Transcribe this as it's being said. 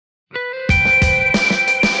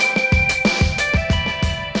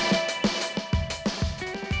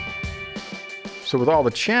So with all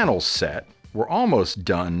the channels set, we're almost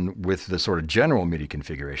done with the sort of general MIDI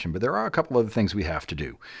configuration, but there are a couple other things we have to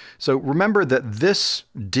do. So remember that this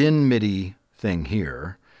DIN MIDI thing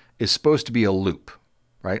here is supposed to be a loop,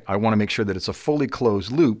 right? I want to make sure that it's a fully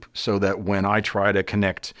closed loop so that when I try to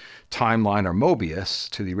connect Timeline or Mobius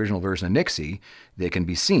to the original version of Nixie, they can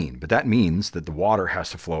be seen. But that means that the water has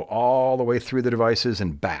to flow all the way through the devices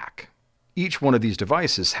and back. Each one of these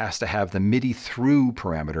devices has to have the MIDI Thru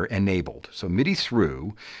parameter enabled. So MIDI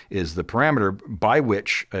Thru is the parameter by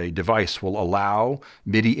which a device will allow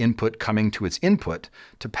MIDI input coming to its input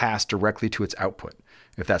to pass directly to its output.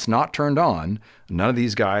 If that's not turned on, none of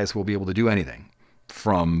these guys will be able to do anything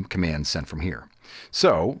from commands sent from here.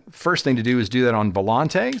 So first thing to do is do that on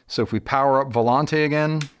Volante. So if we power up Volante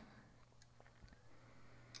again,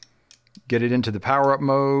 get it into the power up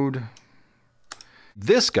mode,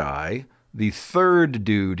 this guy, the third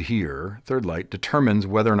dude here, third light, determines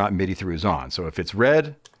whether or not MIDI Thru is on. So if it's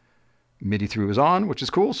red, MIDI Thru is on, which is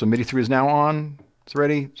cool. So MIDI Thru is now on. It's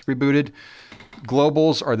ready. It's rebooted.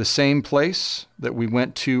 Globals are the same place that we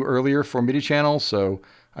went to earlier for MIDI channels. So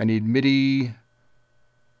I need MIDI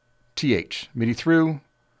TH, MIDI Thru,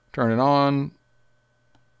 turn it on.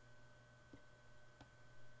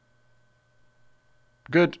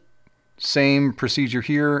 Good. Same procedure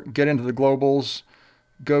here. Get into the globals.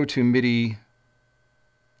 Go to MIDI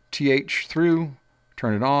TH Thru,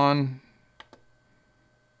 turn it on,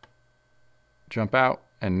 jump out,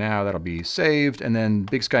 and now that'll be saved. And then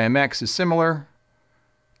Big Sky MX is similar.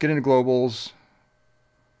 Get into globals,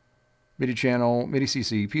 MIDI channel, MIDI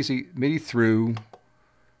CC, PC, MIDI Thru,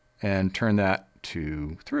 and turn that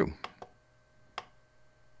to Thru.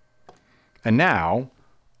 And now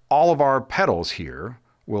all of our pedals here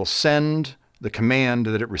will send the command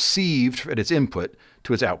that it received at its input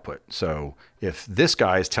to its output. So if this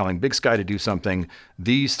guy is telling Big Sky to do something,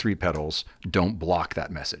 these three pedals don't block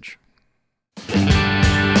that message.